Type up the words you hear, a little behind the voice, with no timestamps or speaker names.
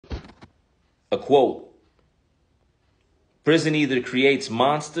A quote: prison either creates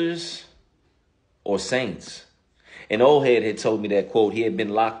monsters or saints. An old head had told me that quote. He had been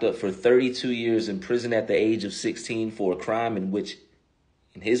locked up for 32 years in prison at the age of 16 for a crime in which,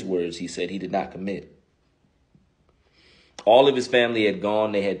 in his words, he said he did not commit. All of his family had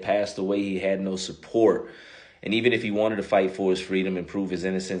gone. They had passed away. He had no support. And even if he wanted to fight for his freedom and prove his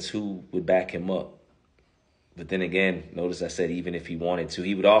innocence, who would back him up? But then again, notice I said even if he wanted to.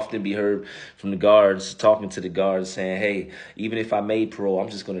 He would often be heard from the guards, talking to the guards, saying, hey, even if I made parole, I'm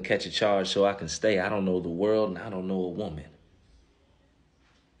just going to catch a charge so I can stay. I don't know the world and I don't know a woman.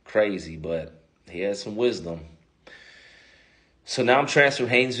 Crazy, but he had some wisdom. So now I'm transferred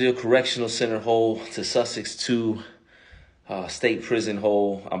from Haynesville Correctional Center Hole to Sussex 2 State Prison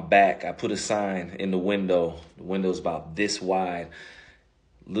Hole. I'm back. I put a sign in the window. The window's about this wide,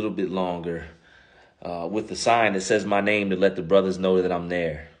 a little bit longer. With the sign that says my name to let the brothers know that I'm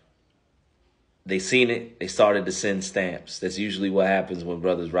there. They seen it. They started to send stamps. That's usually what happens when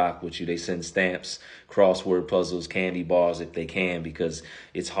brothers rock with you. They send stamps, crossword puzzles, candy bars if they can, because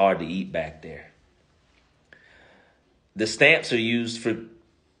it's hard to eat back there. The stamps are used for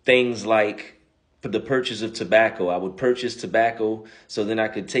things like for the purchase of tobacco. I would purchase tobacco so then I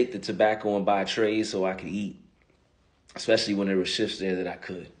could take the tobacco and buy trays so I could eat, especially when there were shifts there that I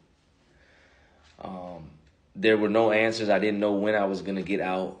could. There were no answers. I didn't know when I was going to get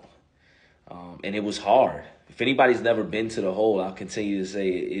out. And it was hard. If anybody's never been to the hole, I'll continue to say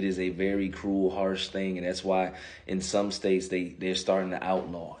it is a very cruel, harsh thing. And that's why in some states they're starting to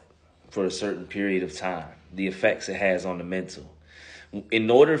outlaw it for a certain period of time, the effects it has on the mental. In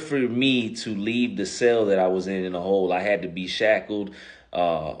order for me to leave the cell that I was in the hole, I had to be shackled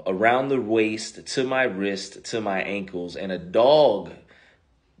around the waist, to my wrist, to my ankles, and a dog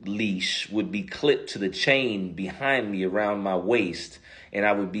leash would be clipped to the chain behind me around my waist, and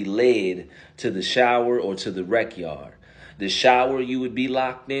I would be led to the shower or to the rec yard. The shower you would be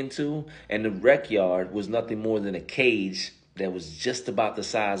locked into, and the rec yard was nothing more than a cage that was just about the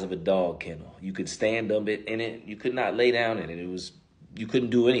size of a dog kennel. You could stand up in it. You could not lay down in it. You couldn't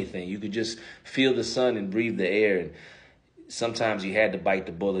do anything. You could just feel the sun and breathe the air. And sometimes you had to bite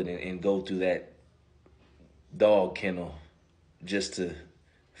the bullet and go through that dog kennel just to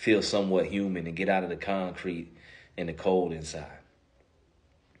feel somewhat human and get out of the concrete and the cold inside.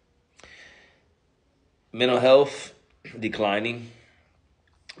 Mental health declining,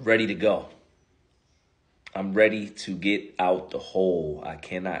 ready to go. I'm ready to get out the hole. I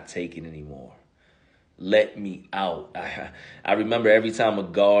cannot take it anymore. Let me out. I remember every time a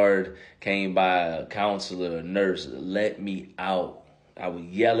guard came by, a counselor, a nurse, let me out. I would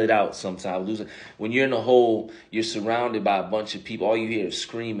yell it out sometimes. When you're in a hole, you're surrounded by a bunch of people. All you hear is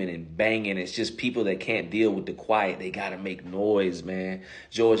screaming and banging. It's just people that can't deal with the quiet. They got to make noise, man.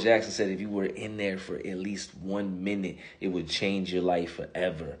 George Jackson said if you were in there for at least 1 minute, it would change your life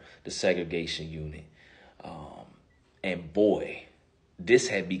forever, the segregation unit. And boy, this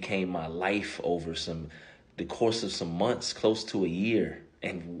had became my life over the course of some months, close to a year.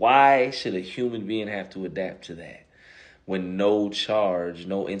 And why should a human being have to adapt to that when no charge,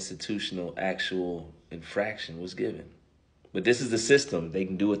 no institutional actual infraction was given? But this is the system. They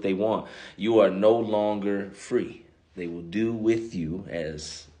can do what they want. You are no longer free. They will do with you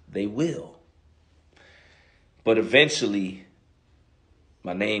as they will. But eventually,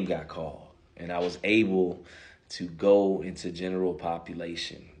 my name got called, and I was able to go into general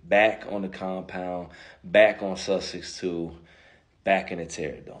population, back on the compound, back on Sussex 2, back in the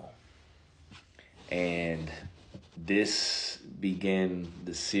Terror Dome. And this began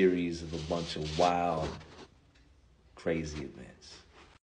the series of a bunch of wild, crazy events.